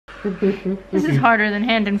This is harder than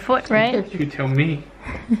hand and foot, right? You tell me.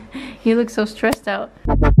 You look so stressed out.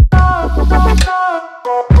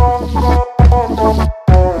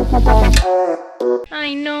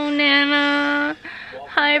 I know, Nana.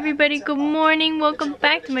 Hi everybody, good morning. Welcome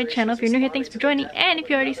back to my channel. If you're new here, thanks for joining. And if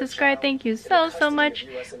you already subscribed, thank you so much.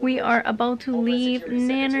 We are about to leave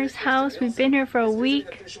Nana's house. We've been here for a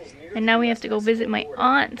week. And now we have to go visit my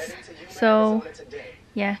aunts. So,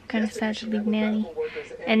 yeah, kind of sad to leave Nanny.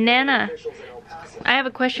 And Nana, I have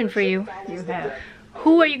a question for you. You have.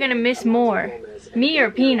 Who are you gonna miss more? Me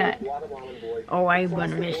or Peanut? Oh, I'm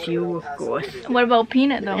gonna miss you, of course. What about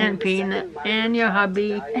Peanut though? And Peanut. And your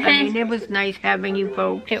hubby. I mean, it was nice having you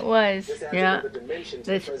folks. It was. Yeah.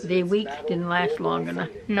 The week didn't last long enough.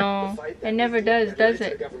 No, it never does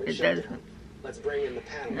it? It doesn't.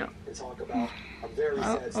 No.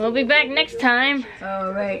 Oh, we'll be back next time.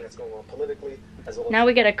 All right. Now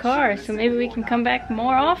we got a car, so maybe we can come back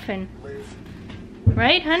more often.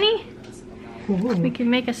 Right, honey? We can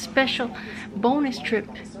make a special bonus trip.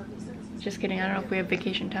 Just kidding, I don't know if we have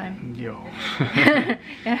vacation time. Yo.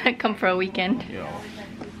 Come for a weekend. Yo.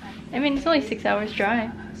 I mean, it's only 6 hours drive.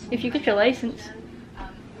 If you get your license,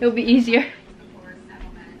 it'll be easier.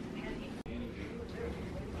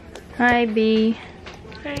 Hi, B.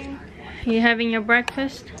 Hey. You having your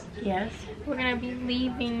breakfast? Yes. We're gonna be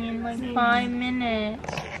leaving in like 5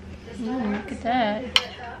 minutes. Ooh, look at that.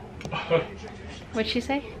 What'd she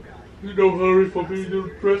say? You don't hurry for me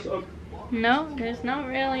to dress up. No, there's not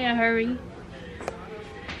really a hurry.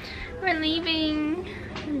 We're leaving.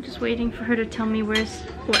 I'm just waiting for her to tell me what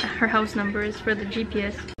her house number is for the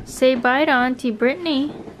GPS. Say bye to Auntie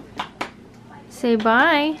Brittany. Say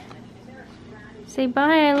bye. Say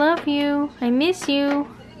bye, I love you. I miss you.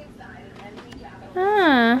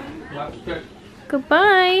 Ah.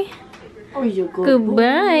 Goodbye. Oh, you're good.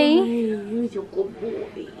 Goodbye. You're a good boy.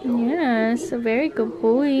 Yes, a very good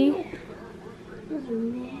boy.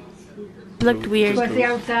 Looked weird. But the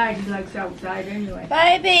outside, he likes outside anyway.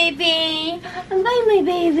 Bye, baby. Bye, my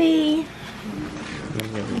baby.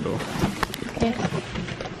 Okay.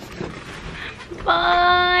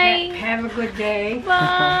 Bye. Have a good day.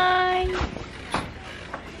 Bye.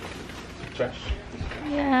 Trash.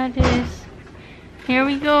 Yeah, it is. Here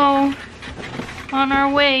we go. On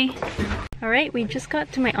our way. Alright, we just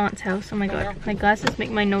got to my aunt's house. Oh my god, my glasses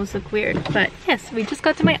make my nose look weird. But yes, we just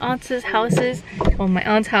got to my aunt's houses. Well, my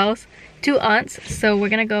aunt's house. 2 aunts. So we're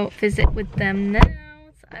gonna go visit with them now.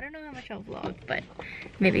 So I don't know how much I'll vlog, but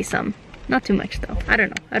maybe some. Not too much though. I don't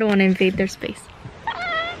know. I don't want to invade their space.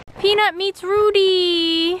 Peanut meets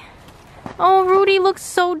Rudy. Oh, Rudy looks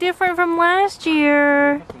so different from last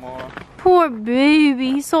year. Poor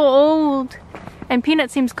baby, he's so old. And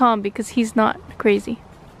Peanut seems calm because he's not crazy.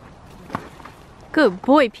 Good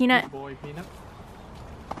boy, Peanut. Good boy, Peanut.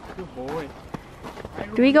 Good boy.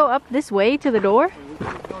 Do we go up this way to the door?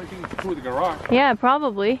 Through the garage. Yeah,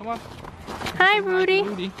 probably. Come on. Hi, Rudy.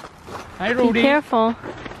 Hi, Rudy. Be careful.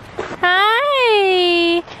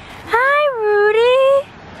 Hi. Hi, Rudy.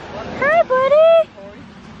 Hi, buddy.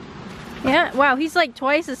 Yeah, wow, he's like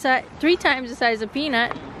twice the size, 3 times the size of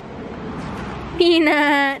Peanut.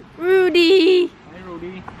 Peanut. Rudy. Hi,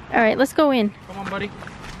 Rudy. All right, let's go in. Come on, buddy.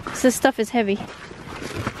 This stuff is heavy.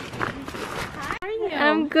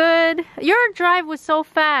 I'm good. Your drive was so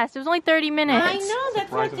fast. It was only 30 minutes. I know,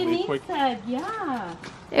 that's what Surprisingly Denise quick. said, yeah.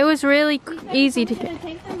 It was really easy to It's get. gonna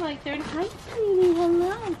take them like 35 minutes.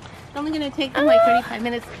 Hello. It's only gonna take them like 35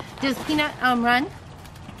 minutes. Does Peanut run?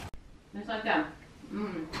 It's like that.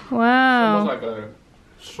 Wow. Like a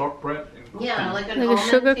shortbread. Yeah, like an Like a almond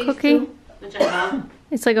sugar taste cookie? too, which I love.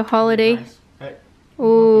 It's like a holiday. Nice. Hey.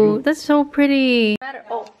 Ooh, that's so pretty.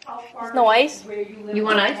 Oh, there's no ice. You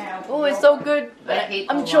want ice? Oh, it's so good. I hate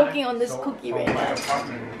I'm the choking on this cookie right now.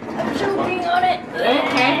 I'm choking on it.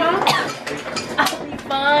 Okay, huh? I'll be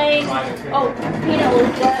fine. Oh, Peanut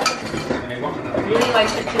will get. Really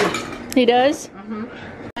likes it too. He does?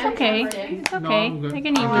 It's okay. It's okay. I'm good. I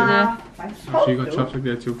can eat with it. So you got chopstick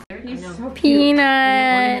there too.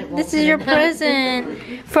 Peanut, this is your present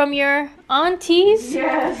from your aunties.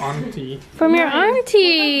 Auntie. From your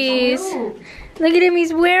aunties. Look at him,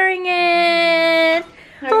 he's wearing it.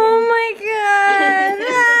 Oh my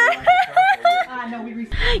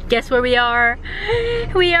god. Guess where we are?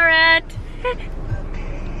 We are at.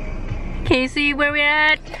 Can you see where we're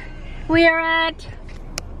at? We are at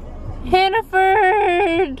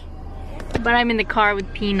Hannaford. But I'm in the car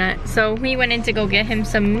with Peanut. So we went in to go get him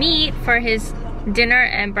some meat for his dinner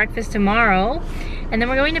and breakfast tomorrow. And then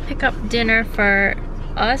we're going to pick up dinner for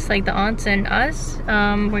us, like the aunts and us,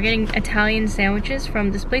 we're getting Italian sandwiches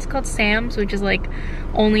from this place called Sam's, which is like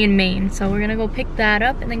only in Maine. So we're gonna go pick that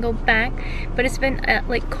up and then go back. But it's been a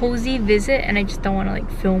like cozy visit, and I just don't want to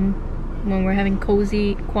like film when we're having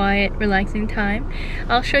cozy, quiet, relaxing time.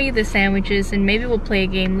 I'll show you the sandwiches, and maybe we'll play a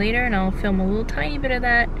game later, and I'll film a little tiny bit of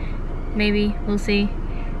that. Maybe, we'll see.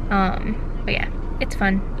 But yeah, it's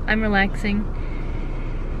fun. I'm relaxing.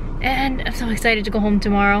 And I'm so excited to go home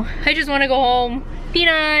tomorrow. I just want to go home.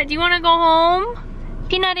 Peanut, do you want to go home?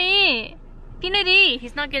 Peanutty! Peanutty!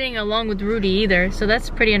 He's not getting along with Ruddy either, so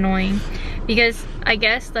that's pretty annoying. Because I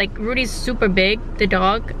guess like Rudy's super big, the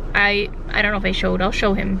dog. I don't know if I showed, I'll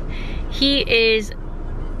show him. He is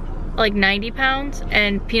like 90 pounds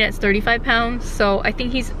and Peanut's 35 pounds, so I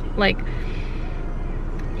think he's like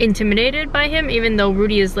intimidated by him, even though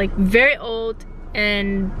Ruddy is like very old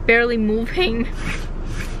and barely moving.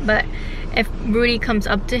 But if Ruddy comes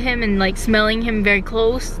up to him and like smelling him very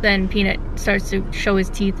close, then Peanut starts to show his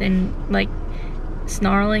teeth and like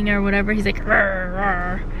snarling or whatever. He's like rawr,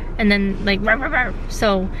 rawr, and then like rawr, rawr, rawr.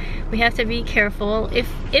 So we have to be careful.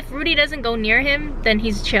 If Ruddy doesn't go near him, then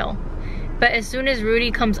he's chill. But as soon as Ruddy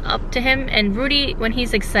comes up to him, and Ruddy, when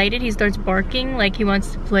he's excited, he starts barking like he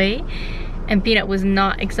wants to play, and Peanut was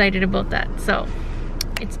not excited about that. So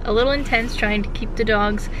it's a little intense trying to keep the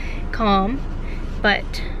dogs calm, but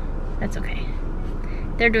that's okay.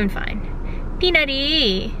 They're doing fine.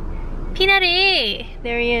 Peanutty! Peanutty!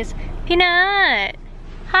 There he is. Peanut!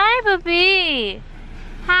 Hi, puppy!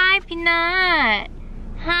 Hi, Peanut!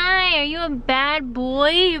 Hi, are you a bad boy?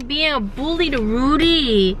 You're being a bully to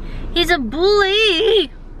Ruddy. He's a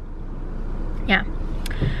bully! Yeah.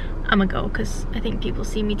 I'm gonna go because I think people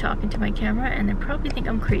see me talking to my camera and they probably think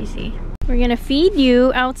I'm crazy. We're gonna feed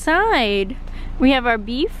you outside. We have our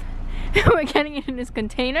beef. We're getting it in this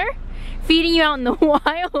container. Feeding you out in the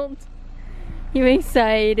wild. You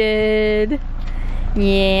excited?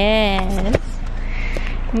 Yes.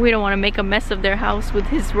 We don't want to make a mess of their house with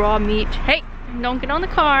his raw meat. Hey, don't get on the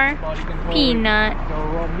car. Peanut.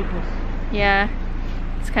 Yeah,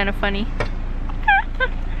 it's kind of funny.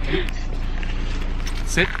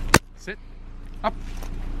 Sit. Sit. Up.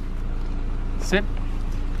 Sit.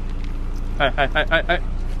 Hey.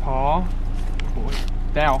 Paw.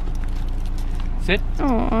 Down. Sit.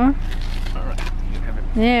 Aww. Alright, you can have it.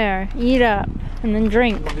 There, eat up and then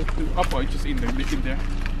drink. You want it to up or just in there?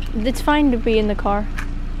 It's fine to be in the car.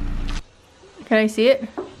 Can I see it?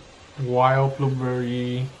 Wild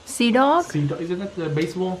blueberry. Sea dog? Sea dog. Isn't that the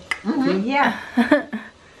baseball? Mm-hmm, yeah.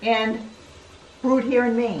 And brewed here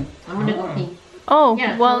in Maine. I'm gonna go pee. Oh,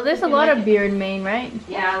 Yeah, well, so there's a if you lot like of beer in Maine, right?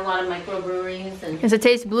 Yeah, a lot of microbreweries and. Does it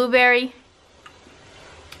taste blueberry?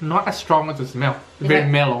 Not as strong as the smell. Very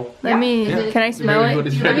mellow. Let me, Yeah. can I smell very it? good,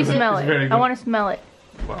 it's Let very me good, smell it's it. very I good. want to smell it.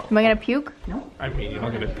 Wow. Am I gonna puke? I mean, you're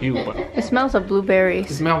not gonna puke, but It smells of it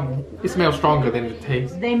blueberries. smells stronger than it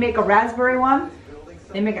tastes. They make a raspberry one.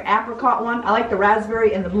 They make an apricot one. I like the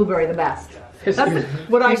raspberry and the blueberry the best. That's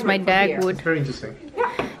what I Here's my drink from here. Dagwood. It's very interesting.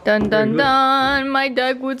 Dun dun good. dun, my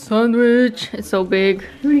Dagwood sandwich. It's so big.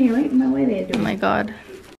 Rudy, you're right in my way there, Oh dude. my god.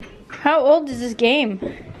 How old is this game?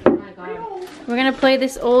 Oh my god. We're gonna play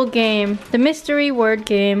this old game. The mystery word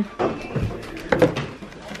game.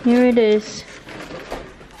 Here it is.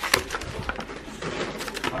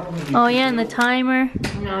 Oh yeah, and the timer.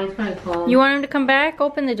 No, he's gonna call. You want him to come back?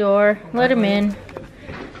 Open the door. Let him in.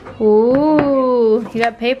 Ooh, you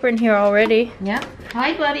got paper in here already. Yep.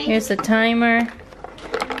 Hi, buddy. Here's the timer.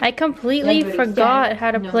 I completely Everybody's forgot dead.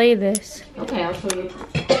 how to No. play this, Okay, I'll show you.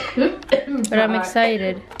 but I'm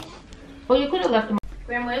excited. Oh, you could have left them.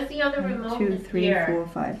 Graham, where's the other remote? 2, It's 3, here. 4,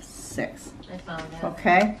 5, 6. I found that.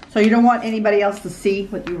 Okay, so you don't want anybody else to see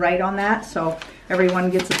what you write on that, so everyone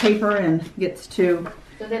gets a paper and gets to.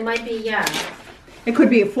 So there might be, yeah. It could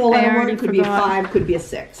be a 4-letter I word, already it could be a forgot. 5, could be a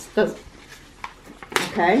 6.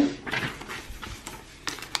 Okay.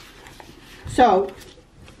 So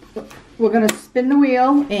we're gonna spin the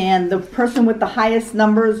wheel, and the person with the highest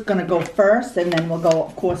number is gonna go first, and then we'll go,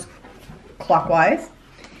 of course, clockwise.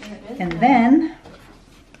 And then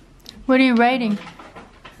What are you writing?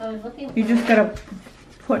 So I was looking you just gotta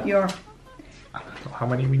put your How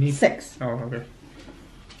many we need? 6. Oh, okay.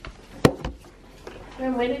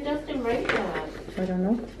 Graham, where did Justin write that? I don't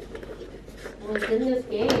know. Well, it's in this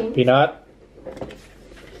game. Peanut.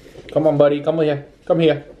 Come on, buddy. Come here. Come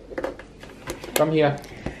here. Come here.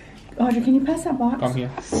 Audrey, can you pass that box? Come here.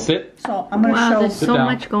 Sit. So I'm gonna Wow, show. there's so down.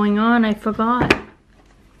 much going on. I forgot.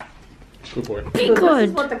 Good boy. Be So this is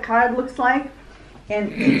good. what the card looks like,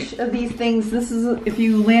 and each of these things. This is if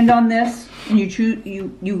you land on this and you choose,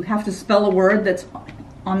 you have to spell a word that's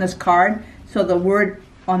on this card. So the word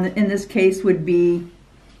in this case would be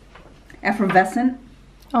effervescent.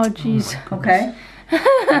 Oh jeez. Okay.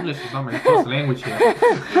 English is not my first language here.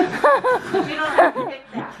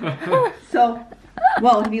 So,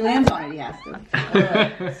 well, if he lands on it, he has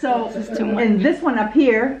to. So, and this one up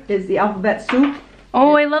here is the alphabet soup.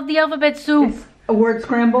 Oh, I love the alphabet soup. It's a word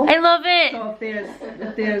scramble. I love it. So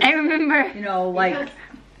if there's, I remember. you know, like,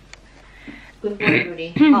 Good boy,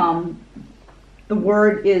 Rudy. the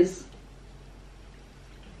word is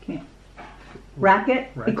racket.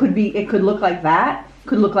 It could look like that.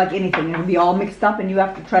 Could look like anything. It would be all mixed up, and you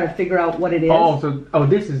have to try to figure out what it is. Oh,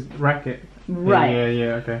 this is racket. Right.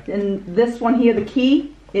 Yeah, okay. And this one here, the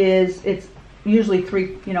key is it's usually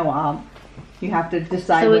three. You know, you have to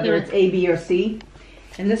decide whether it's A, B, or C.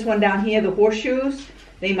 And this one down here, the horseshoes.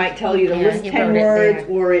 They might tell you to list 10 words,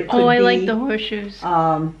 or it could be. Oh, I like the horseshoes.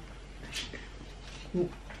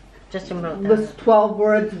 Justin wrote that. List 12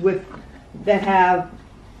 words that have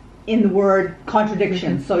in the word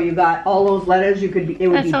contradictions. So you got all those letters. You could be. It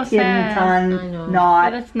would That's be so tin, sad. ton, I know.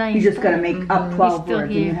 not. Oh, that's nice. You just got to make up 12 still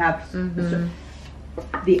words, here. and you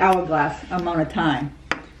have the hourglass amount of time,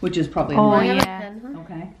 which is probably Oh, annoying. yeah.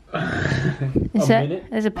 Okay. Is that?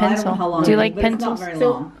 There's a I don't know pencil. how long Do you it is, like but it's pencils? not very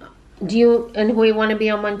So- long. Do you and we want to be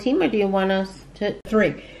on one team, or do you want us to?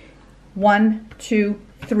 3. 1, 2,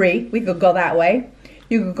 3. We could go that way.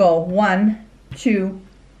 You could go 1, 2,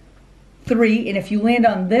 3, and if you land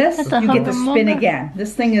on this, That's a you get to spin Huggermugger. again.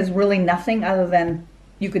 This thing is really nothing other than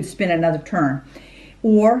you could spin another turn.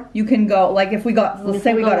 Or you can go, like if we got, let's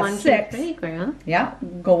say we got a 6. 1, 2, 3, Graham. Yeah,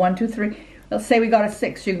 go 1, 2, 3. Let's say we got a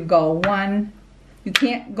 6. You could go 1. You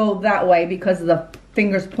can't go that way because of the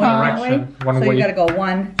fingers pointing that way. Direction, one So way. you got to go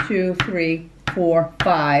 1, 2, 3, 4,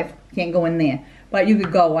 5. Can't go in there. But you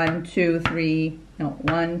could go 1, 2, 3. No,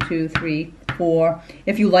 1, 2, 3, 4.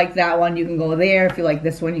 If you like that one, you can go there. If you like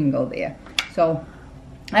this one, you can go there. So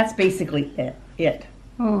that's basically it.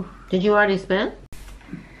 Oh. Did you already spin?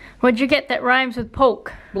 What'd you get that rhymes with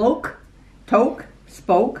poke? Bloke, toke,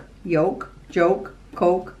 spoke, yoke, joke,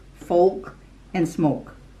 coke, folk, and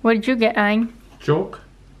smoke. What did you get, Aang? Joke.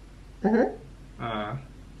 Uh-huh.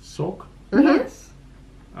 Soak. Yes.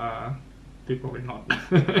 Probably not.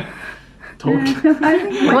 Toad. I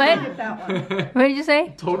think you might What? get that one. What did you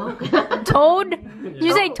say? Toad. Toad? Did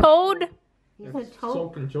you say toad? You said toad?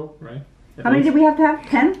 Soap and joke, right? How many did we have to have?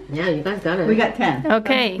 10? Yeah, you guys got it. We got 10.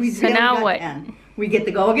 Okay, We so together now got what? 10. We get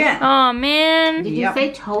to go again. Oh man. Did you Yep.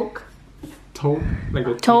 say toke? Toad, like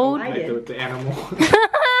the Toad? like I did. the animal.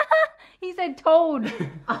 He said toad.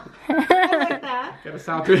 I like that. Gotta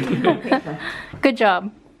sound to it. Good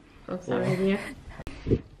job. I'm sorry, dear.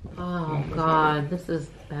 Oh God, this is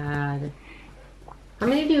bad. How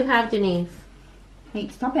many do you have, Denise? Hey,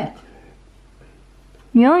 stop it.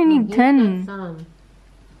 You only need You've 10. got some.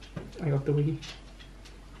 I got the wiggy.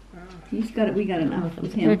 He's got it. We got enough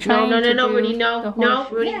with You're him. trying No, to no, do Rudy, the no,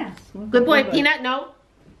 horse- Rudy. Yes. we're Good boy, we're Peanut, no.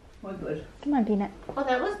 We're good. Come on, Peanut. Oh,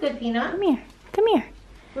 that was good, Peanut. Come here. Come here.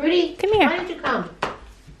 Rudy, Come here. why did you come?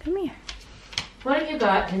 Come here. What have you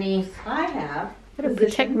got, Denise? I have Gotta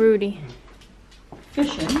protect Rudy.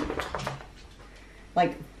 fishing.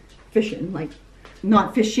 Like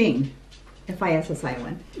not fishing.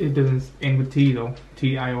 F-I-S-S-I-O-N. It doesn't end with T though.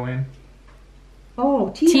 T-I-O-N. Oh,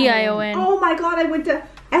 T-I-O-N. Oh my God, I went to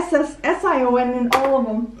S-S-S-I-O-N in all of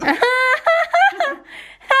them.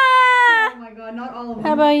 Oh my God, not all of them.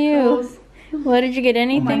 How about you? Those. What did you get? Oh my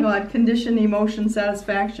Anything? God, condition, emotion,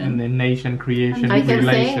 satisfaction. And then nation, creation, I kept saying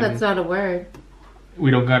relation. that's not a word.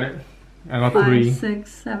 We don't got it. I got 5, 3. 6,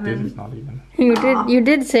 This 7. is not even. You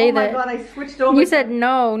did say Oh my that. God, I switched over. You said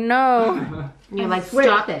no, no. You're like, switch.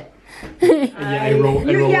 stop it. Yeah, I wrote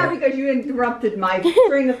because you interrupted my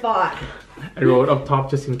train of thought. I wrote up top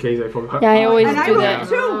just in case I forgot. Yeah, I always And I do wrote that.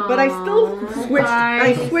 too, but I still switched.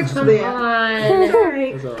 I switched there. on.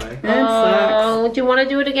 Sorry. It's alright. That sucks. Oh, do you want to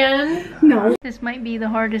do it again? No. This might be the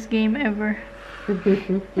hardest game ever.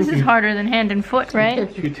 This is harder than hand and foot,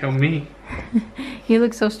 right? You tell me. You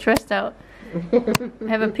look so stressed out. I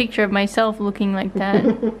have a picture of myself looking like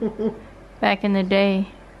that back in the day.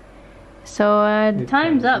 So the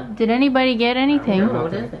time's up. Did anybody get anything? No,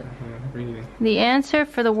 what is it? Really. The answer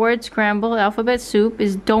for the word scramble alphabet soup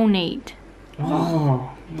is donate.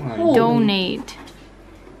 Oh, my. Donate.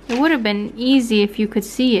 It would have been easy if you could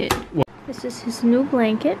see it. This is his new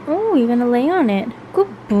blanket. Oh, you're gonna lay on it. Good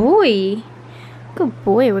boy. Good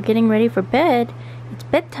boy. We're getting ready for bed. It's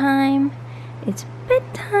bedtime. It's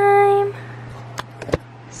bedtime.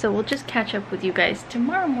 So we'll just catch up with you guys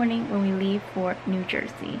tomorrow morning when we leave for New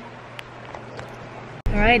Jersey.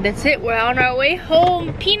 Alright, that's it. We're on our way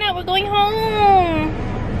home. Peanut, we're going home.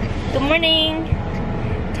 Good morning.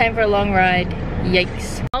 Time for a long ride.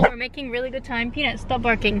 Yikes. Oh, we're making really good time. Peanut, stop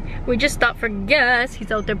barking. We just stopped for gas.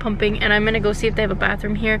 He's out there pumping, and I'm gonna go see if they have a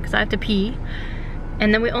bathroom here because I have to pee.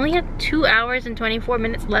 And then we only have 2 hours and 24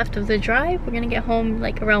 minutes left of the drive. We're gonna get home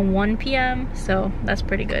like around 1 p.m. So that's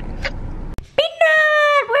pretty good.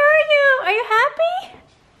 Peanut, where are you? Are you happy?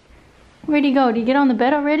 Where'd he go? Did he get on the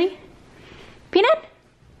bed already? Peanut?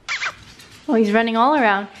 Oh, he's running all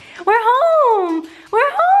around. We're home!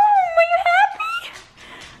 We're home! Are you happy?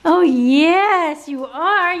 Oh yes, you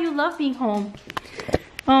are. You love being home.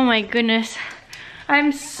 Oh my goodness.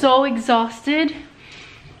 I'm so exhausted.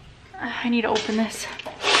 I need to open this.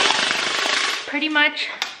 Pretty much,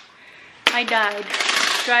 I died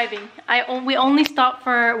driving. We only stopped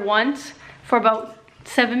for once for about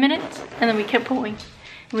 7 minutes, and then we kept going.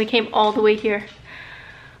 And we came all the way here.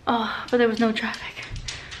 Oh, but there was no traffic.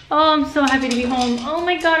 Oh, I'm so happy to be home. Oh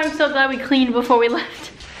my god, I'm so glad we cleaned before we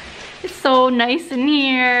left. It's so nice in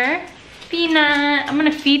here. Peanut, I'm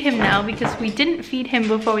gonna feed him now because we didn't feed him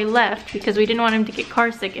before we left because we didn't want him to get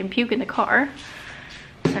car sick and puke in the car.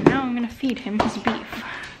 So now I'm gonna feed him his beef.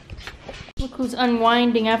 Look who's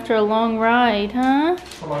unwinding after a long ride, huh?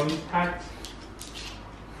 Come on, these packs.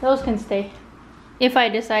 Those can stay. If I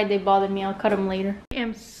decide they bother me, I'll cut them later. I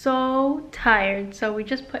am so tired, so we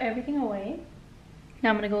just put everything away. Now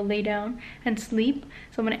I'm gonna go lay down and sleep.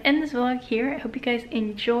 So I'm gonna end this vlog here. I hope you guys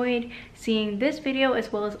enjoyed seeing this video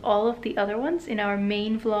as well as all of the other ones in our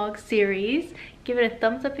Maine vlog series. Give it a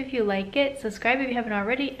thumbs up if you like it. Subscribe if you haven't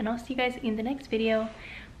already, and I'll see you guys in the next video.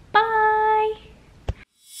 Bye!